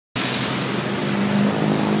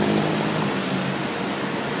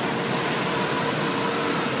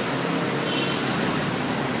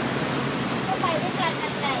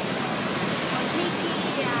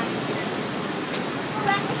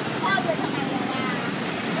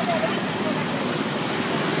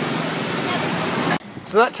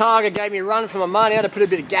So that Targa gave me a run for my money. I had to put a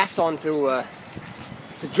bit of gas on to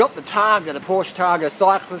drop the Targa, the Porsche Targa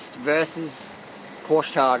Cyclist versus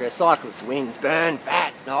Porsche Targa. Cyclist wins. Burn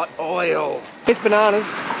fat, not oil. These bananas,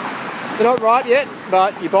 they're not ripe yet,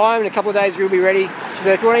 but you buy them in a couple of days you'll be ready. So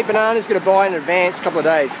if you want to eat bananas, you've got to buy in advance a couple of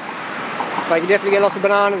days. But you can definitely get lots of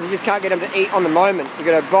bananas, you just can't get them to eat on the moment. You've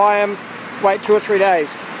got to buy them, wait 2 or 3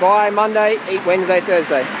 days. Buy Monday, eat Wednesday,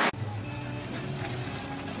 Thursday.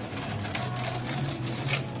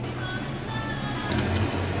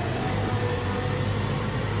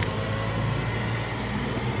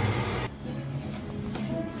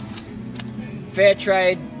 Fair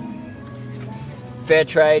trade,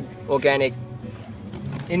 organic,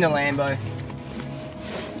 in the Lambo.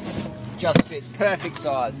 Just fits, perfect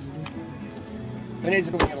size. Who needs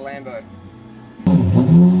a good look at a Lambo?